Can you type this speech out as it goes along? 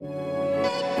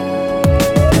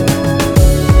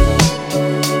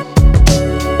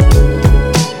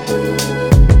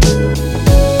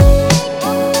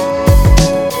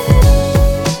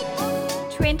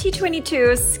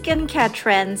to Skincare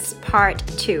Trends Part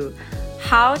 2,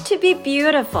 How to be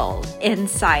Beautiful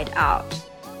Inside Out.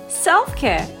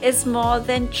 Self-care is more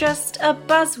than just a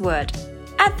buzzword.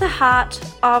 At the heart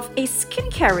of a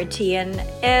skincare routine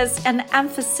is an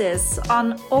emphasis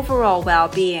on overall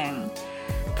well-being.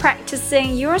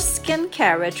 Practicing your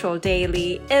skincare ritual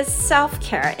daily is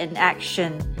self-care in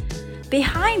action.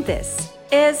 Behind this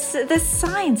is the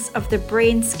science of the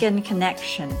brain-skin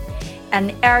connection,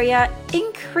 an area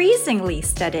increasingly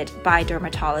studied by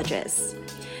dermatologists.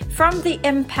 From the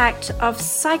impact of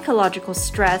psychological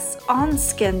stress on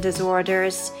skin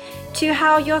disorders to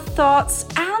how your thoughts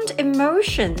and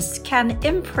emotions can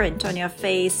imprint on your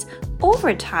face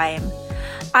over time,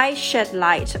 I shed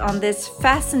light on this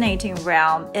fascinating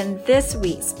realm in this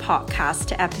week's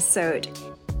podcast episode.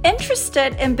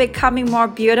 Interested in becoming more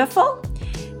beautiful?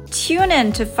 Tune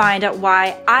in to find out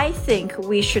why I think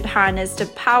we should harness the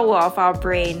power of our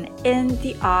brain in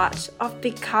the art of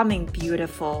becoming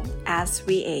beautiful as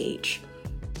we age.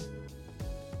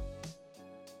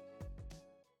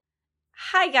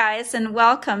 Hi guys, and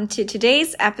welcome to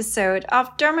today's episode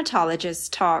of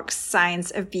Dermatologist Talks Science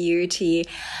of Beauty.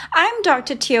 I'm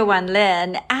Dr. Teo Wan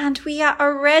Lin, and we are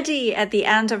already at the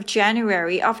end of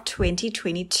January of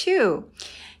 2022.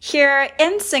 Here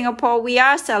in Singapore, we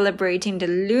are celebrating the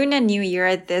Lunar New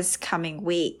Year this coming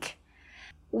week.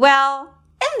 Well,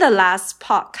 in the last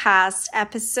podcast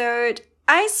episode,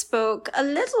 I spoke a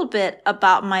little bit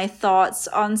about my thoughts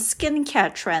on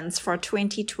skincare trends for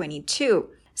 2022.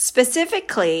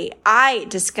 Specifically, I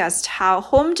discussed how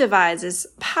home devices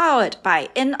powered by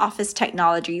in-office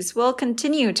technologies will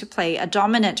continue to play a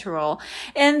dominant role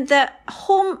in the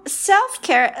home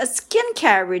self-care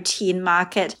skincare routine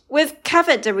market. We've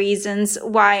covered the reasons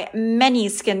why many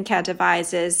skincare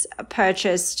devices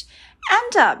purchased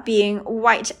end up being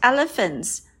white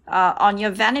elephants on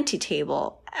your vanity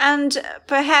table. And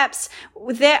perhaps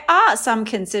there are some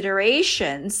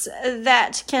considerations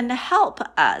that can help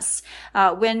us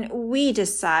when we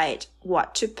decide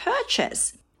what to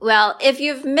purchase. Well, if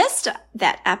you've missed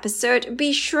that episode,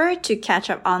 be sure to catch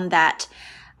up on that.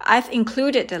 I've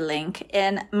included the link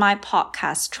in my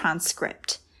podcast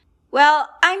transcript. Well,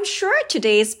 I'm sure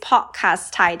today's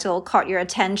podcast title caught your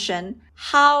attention.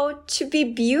 How to be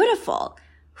beautiful.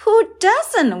 Who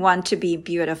doesn't want to be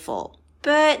beautiful?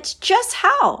 But just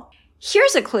how?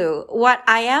 Here's a clue. What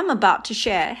I am about to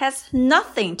share has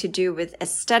nothing to do with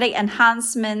aesthetic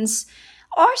enhancements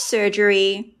or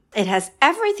surgery. It has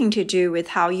everything to do with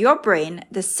how your brain,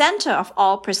 the center of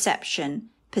all perception,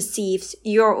 perceives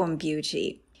your own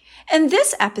beauty. In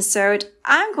this episode,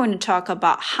 I'm going to talk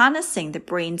about harnessing the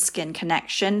brain-skin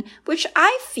connection, which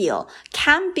I feel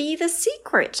can be the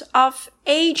secret of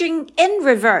aging in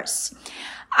reverse.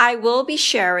 I will be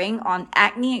sharing on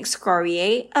acne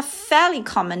excoriae, a fairly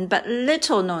common but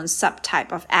little known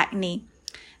subtype of acne.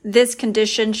 This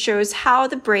condition shows how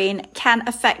the brain can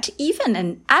affect even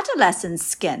an adolescent's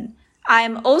skin. I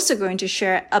am also going to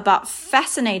share about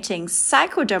fascinating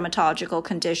psychodermatological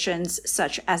conditions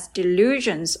such as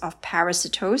delusions of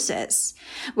parasitosis,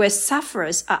 where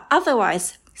sufferers are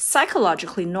otherwise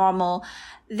psychologically normal.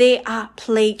 They are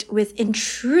plagued with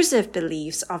intrusive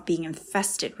beliefs of being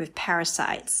infested with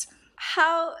parasites.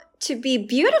 How to be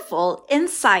beautiful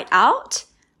inside out?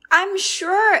 I'm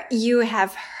sure you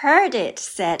have heard it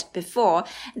said before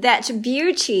that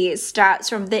beauty starts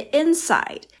from the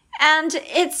inside. And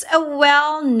it's a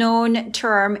well-known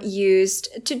term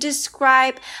used to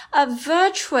describe a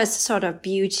virtuous sort of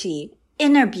beauty,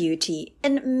 inner beauty,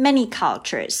 in many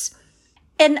cultures.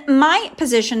 In my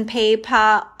position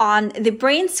paper on the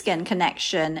brain-skin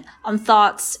connection on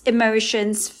thoughts,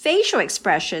 emotions, facial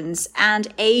expressions,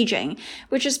 and aging,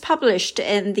 which is published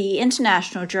in the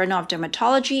International Journal of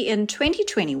Dermatology in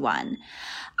 2021,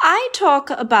 I talk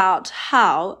about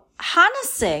how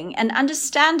harnessing and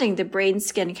understanding the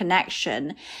brain-skin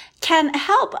connection can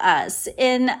help us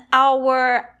in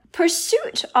our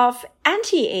pursuit of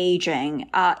anti-aging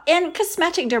in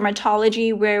cosmetic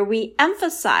dermatology, where we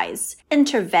emphasize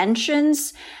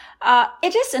interventions.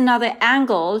 It is another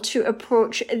angle to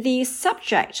approach the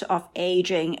subject of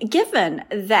aging, given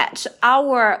that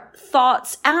our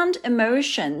thoughts and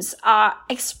emotions are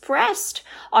expressed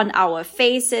on our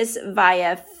faces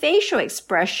via facial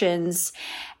expressions,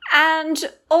 and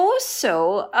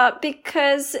also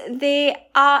because they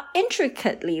are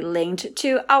intricately linked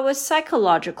to our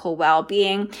psychological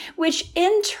well-being, which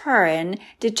in turn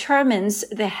determines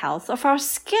the health of our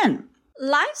skin.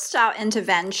 Lifestyle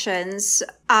interventions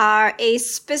are a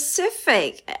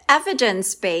specific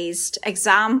evidence-based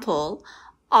example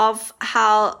of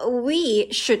how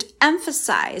we should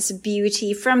emphasize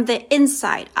beauty from the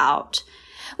inside out.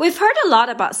 We've heard a lot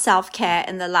about self-care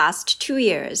in the last 2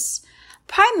 years,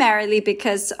 primarily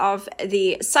because of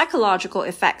the psychological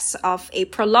effects of a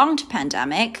prolonged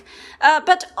pandemic,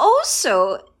 but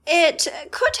also it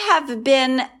could have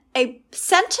been a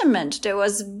sentiment that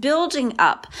was building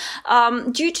up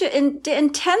due to the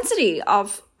intensity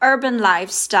of urban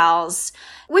lifestyles,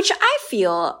 which I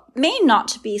feel may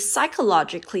not be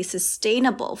psychologically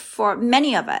sustainable for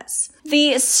many of us.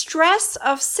 The stress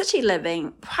of city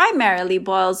living primarily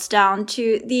boils down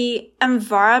to the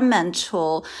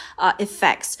environmental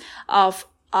effects of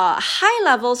high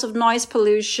levels of noise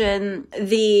pollution,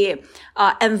 the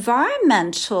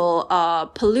environmental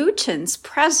pollutants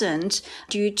present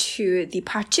due to the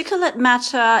particulate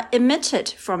matter emitted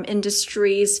from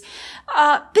industries.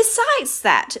 Besides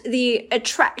that, the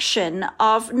attraction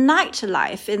of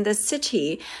nightlife in the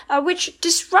city, which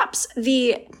disrupts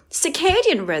the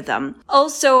circadian rhythm.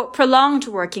 Also, prolonged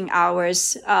working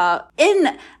hours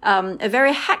in a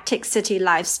very hectic city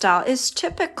lifestyle is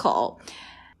typical.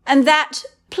 And that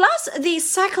plus the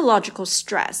psychological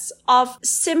stress of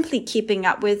simply keeping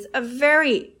up with a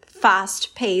very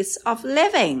fast pace of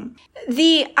living.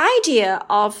 The idea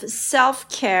of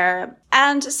self-care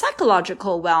and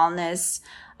psychological wellness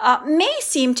may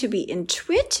seem to be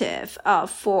intuitive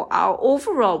for our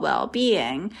overall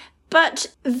well-being, but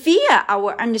via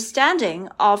our understanding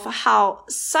of how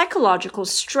psychological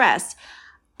stress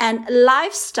and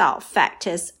lifestyle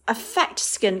factors affect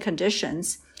skin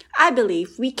conditions, I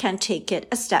believe we can take it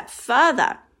a step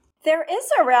further. There is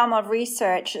a realm of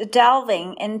research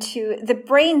delving into the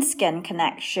brain-skin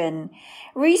connection.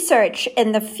 Research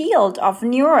in the field of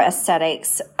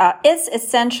neuroaesthetics is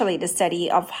essentially the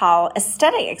study of how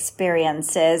aesthetic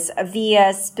experiences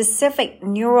via specific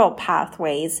neural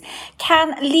pathways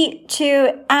can lead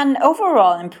to an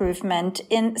overall improvement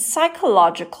in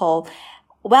psychological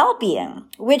well-being,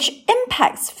 which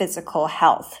impacts physical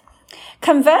health.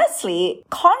 Conversely,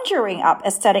 conjuring up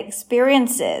aesthetic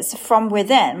experiences from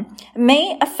within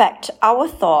may affect our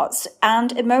thoughts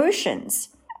and emotions.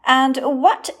 And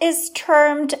what is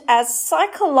termed as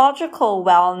psychological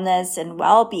wellness and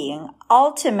well-being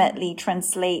ultimately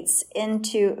translates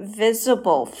into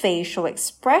visible facial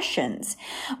expressions.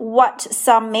 What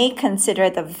some may consider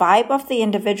the vibe of the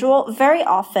individual, very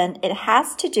often it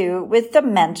has to do with the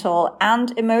mental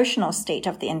and emotional state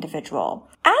of the individual.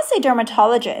 As a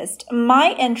dermatologist,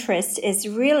 my interest is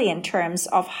really in terms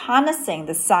of harnessing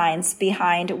the science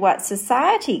behind what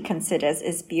society considers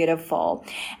is beautiful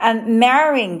and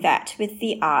marrying that with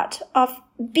the art of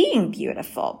being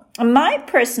beautiful. My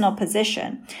personal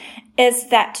position is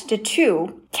that the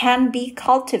two can be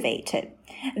cultivated.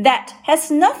 That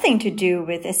has nothing to do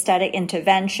with aesthetic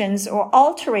interventions or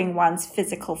altering one's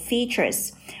physical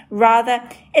features. Rather,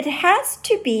 it has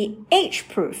to be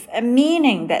age-proof,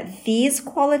 meaning that these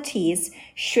qualities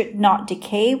should not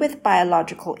decay with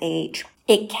biological age.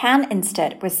 It can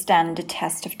instead withstand the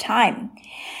test of time.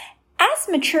 As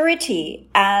maturity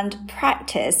and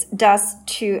practice does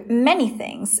to many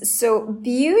things, so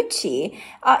beauty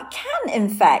can in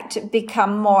fact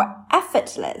become more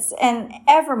effortless and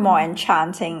ever more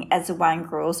enchanting as one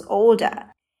grows older.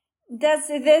 Does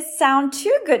this sound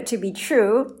too good to be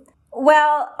true?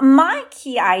 Well, my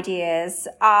key ideas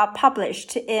are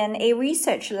published in a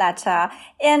research letter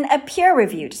in a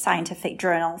peer-reviewed scientific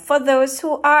journal for those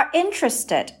who are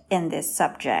interested in this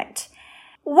subject.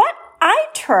 What I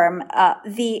term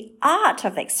the art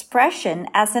of expression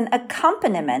as an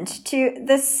accompaniment to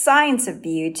the science of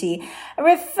beauty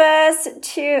refers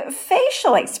to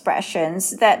facial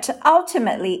expressions that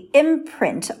ultimately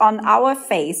imprint on our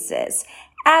faces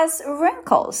as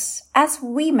wrinkles as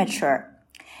we mature.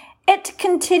 It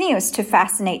continues to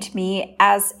fascinate me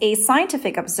as a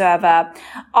scientific observer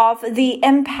of the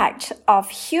impact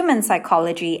of human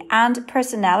psychology and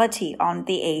personality on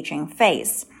the aging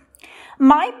face.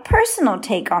 My personal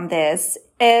take on this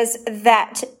is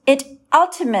that it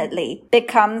ultimately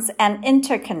becomes an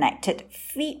interconnected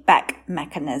feedback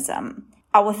mechanism.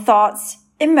 Our thoughts,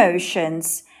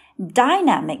 emotions,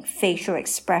 dynamic facial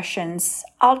expressions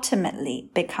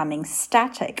ultimately becoming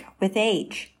static with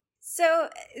age. So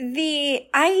the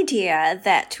idea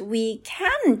that we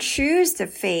can choose the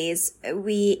face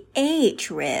we age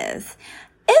with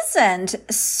isn't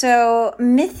so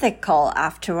mythical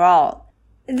after all.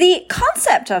 The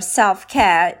concept of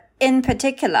self-care in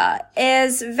particular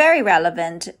is very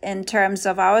relevant in terms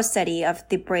of our study of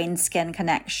the brain-skin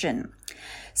connection.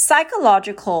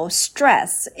 Psychological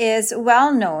stress is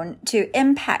well known to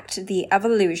impact the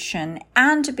evolution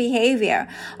and behavior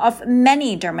of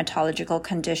many dermatological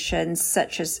conditions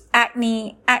such as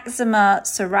acne, eczema,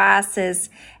 psoriasis,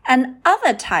 and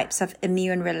other types of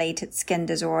immune-related skin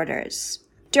disorders.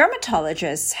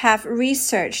 Dermatologists have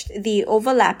researched the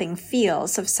overlapping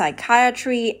fields of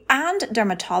psychiatry and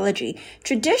dermatology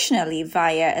traditionally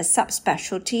via a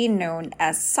subspecialty known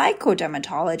as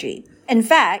psychodermatology. In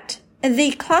fact,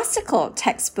 the classical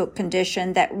textbook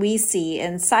condition that we see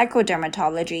in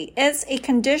psychodermatology is a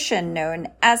condition known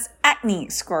as acné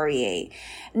excoriae,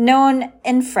 known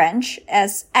in French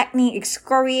as acné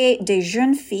excoriae des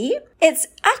jeunes filles. Its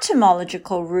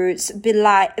etymological roots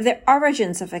belie the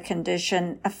origins of a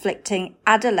condition afflicting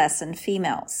adolescent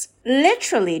females,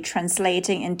 literally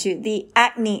translating into the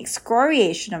acne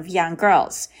excoriation of young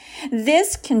girls.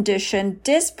 This condition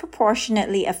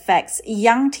disproportionately affects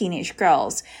young teenage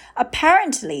girls,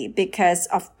 apparently because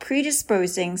of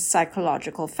predisposing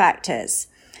psychological factors.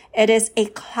 It is a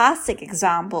classic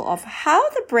example of how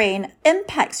the brain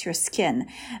impacts your skin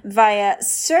via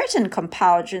certain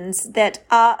compulsions that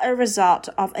are a result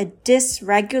of a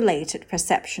dysregulated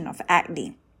perception of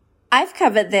acne. I've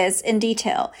covered this in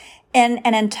detail in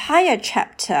an entire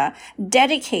chapter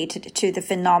dedicated to the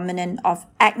phenomenon of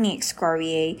acne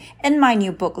excoriae in my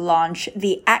new book launch,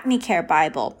 The Acne Care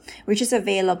Bible, which is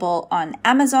available on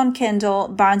Amazon Kindle,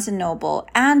 Barnes & Noble,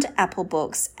 and Apple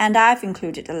Books, and I've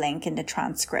included a link in the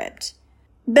transcript.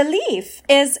 Belief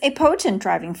is a potent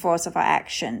driving force of our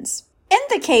actions. In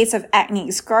the case of acne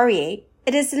excoriae,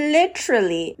 it is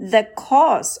literally the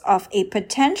cause of a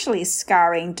potentially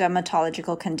scarring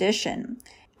dermatological condition.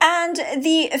 And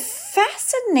the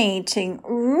fascinating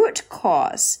root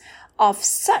cause of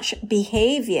such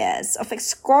behaviors of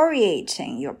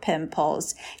excoriating your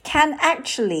pimples can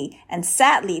actually and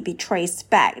sadly be traced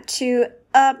back to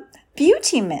a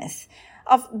beauty myth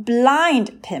of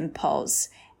blind pimples.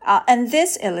 And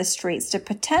this illustrates the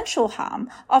potential harm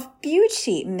of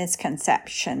beauty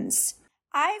misconceptions.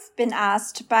 I've been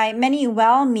asked by many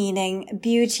well-meaning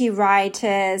beauty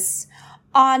writers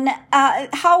on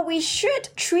how we should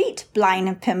treat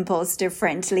blind pimples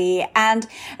differently. And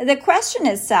the question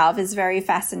itself is very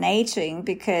fascinating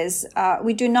because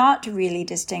we do not really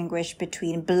distinguish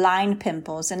between blind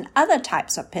pimples and other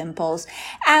types of pimples.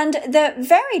 And the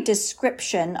very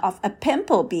description of a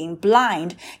pimple being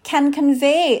blind can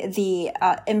convey the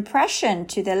impression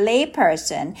to the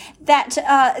layperson that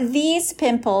these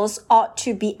pimples ought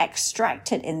to be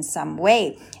extracted in some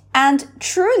way. And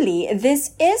truly,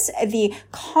 this is the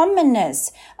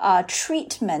commonest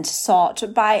treatment sought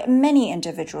by many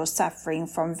individuals suffering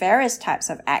from various types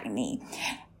of acne.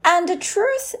 And the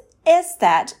truth is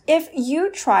that if you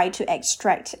try to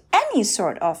extract any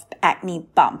sort of acne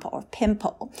bump or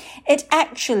pimple, it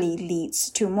actually leads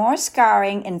to more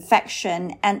scarring,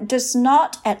 infection, and does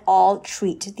not at all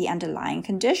treat the underlying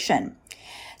condition.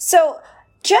 So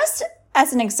just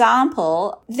as an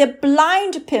example, the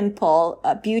blind pimple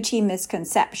beauty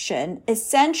misconception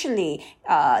essentially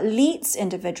leads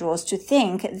individuals to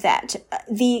think that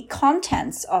the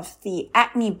contents of the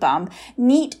acne bump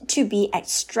need to be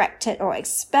extracted or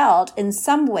expelled in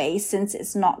some way since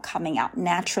it's not coming out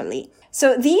naturally.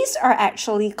 So these are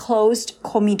actually closed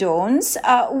comedones,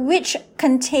 which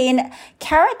contain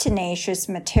keratinaceous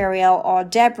material or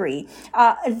debris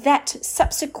that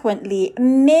subsequently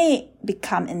may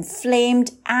become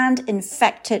inflamed and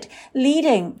infected,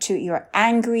 leading to your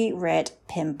angry red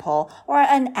pimple or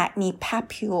an acne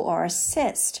papule or a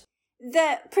cyst.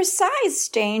 The precise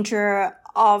danger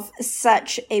of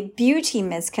such a beauty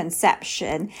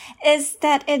misconception is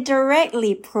that it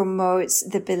directly promotes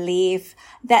the belief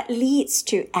that leads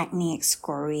to acne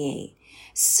excoriae.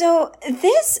 So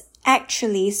this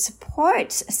actually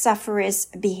supports sufferers'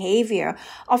 behavior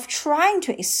of trying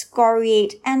to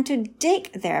excoriate and to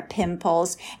dig their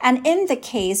pimples. And in the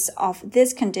case of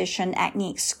this condition,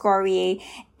 acne excoriae,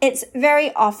 it's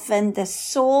very often the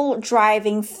sole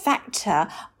driving factor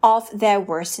of their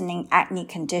worsening acne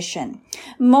condition.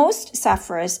 Most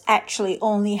sufferers actually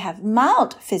only have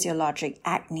mild physiologic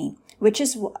acne, which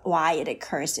is why it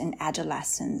occurs in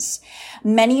adolescence.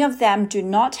 Many of them do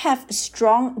not have a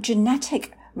strong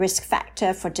genetic risk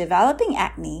factor for developing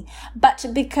acne, but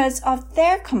because of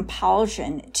their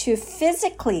compulsion to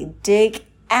physically dig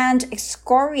and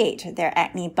excoriate their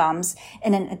acne bumps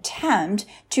in an attempt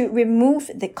to remove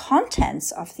the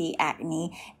contents of the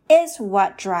acne is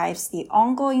what drives the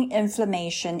ongoing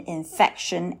inflammation,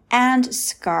 infection, and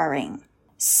scarring.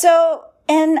 So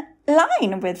In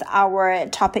line with our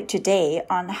topic today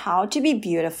on how to be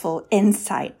beautiful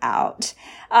inside out,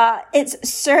 it's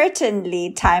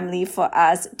certainly timely for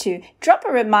us to drop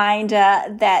a reminder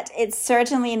that it's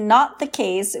certainly not the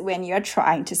case when you're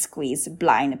trying to squeeze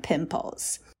blind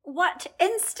pimples. What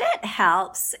instead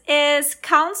helps is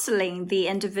counseling the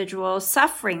individual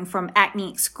suffering from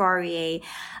acne excoriae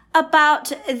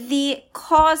about the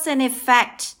cause and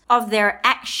effect of their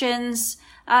actions,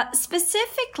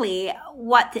 specifically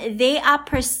what they are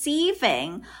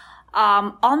perceiving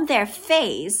on their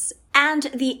face and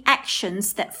the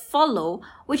actions that follow,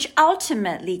 which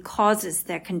ultimately causes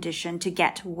their condition to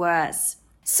get worse.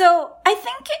 So I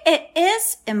think it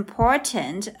is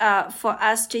important for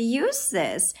us to use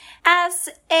this as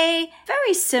a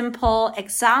very simple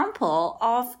example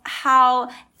of how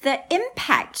the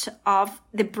impact of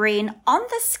the brain on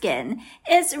the skin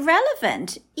is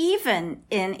relevant even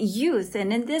in youth,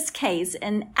 and in this case,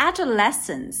 in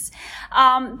adolescence,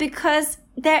 because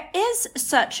there is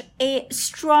such a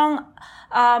strong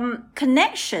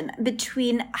connection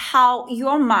between how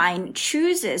your mind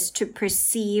chooses to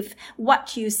perceive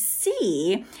what you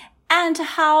see and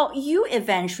how you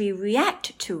eventually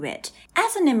react to it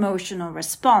as an emotional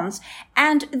response.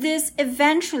 And this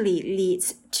eventually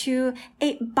leads to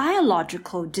a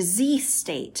biological disease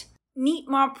state. Need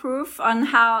more proof on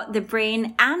how the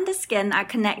brain and the skin are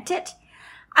connected?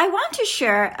 I want to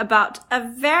share about a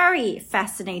very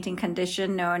fascinating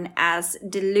condition known as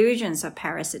delusions of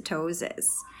parasitosis.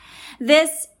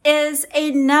 This is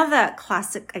another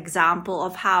classic example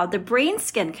of how the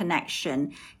brain-skin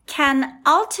connection can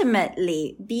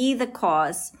ultimately be the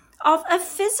cause of a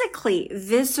physically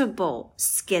visible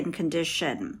skin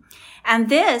condition. And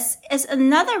this is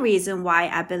another reason why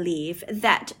I believe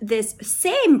that this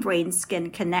same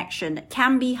brain-skin connection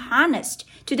can be harnessed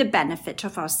to the benefit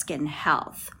of our skin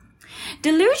health.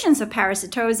 Delusions of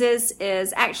parasitosis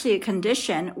is actually a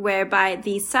condition whereby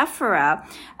the sufferer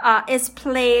is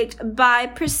plagued by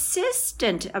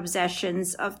persistent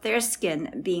obsessions of their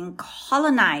skin being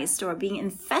colonized or being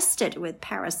infested with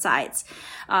parasites,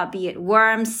 be it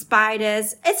worms,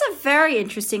 spiders. It's a very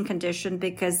interesting condition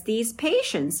because these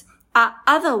patients are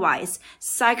otherwise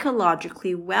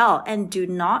psychologically well and do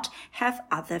not have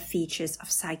other features of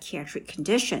psychiatric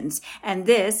conditions. And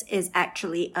this is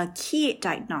actually a key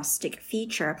diagnostic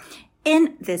feature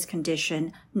in this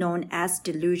condition known as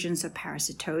delusions of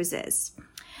parasitosis.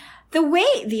 The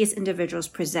way these individuals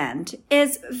present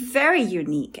is very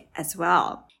unique as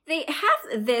well. They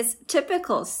have this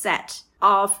typical set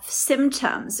of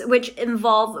symptoms which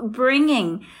involve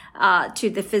bringing to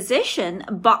the physician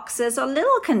boxes or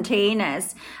little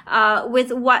containers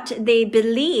with what they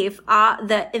believe are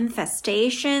the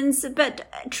infestations, but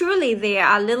truly they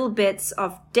are little bits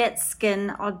of dead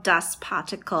skin or dust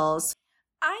particles.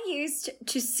 I used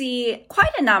to see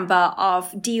quite a number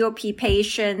of DOP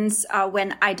patients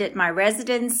when I did my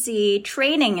residency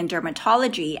training in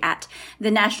dermatology at the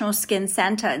National Skin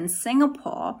Center in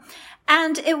Singapore.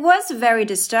 And it was very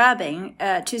disturbing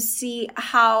to see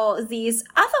how these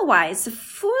otherwise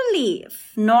fully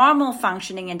normal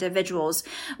functioning individuals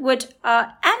would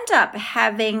end up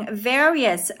having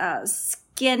various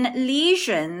skin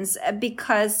lesions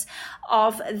because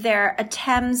of their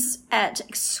attempts at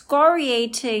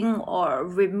excoriating or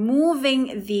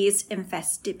removing these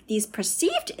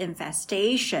perceived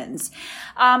infestations.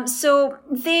 So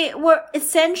they were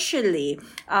essentially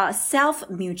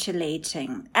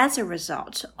self-mutilating as a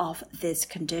result of this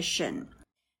condition.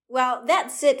 Well,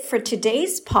 that's it for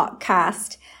today's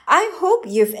podcast. I hope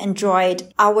you've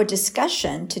enjoyed our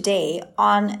discussion today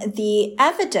on the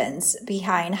evidence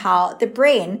behind how the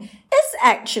brain is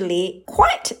actually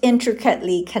quite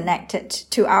intricately connected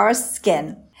to our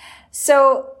skin.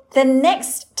 So the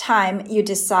next time you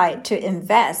decide to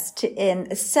invest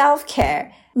in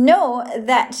self-care, know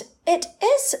that it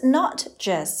is not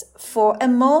just for a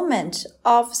moment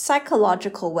of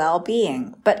psychological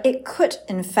well-being, but it could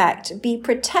in fact be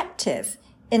protective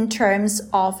in terms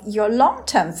of your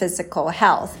long-term physical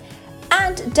health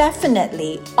and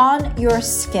definitely on your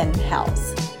skin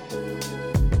health.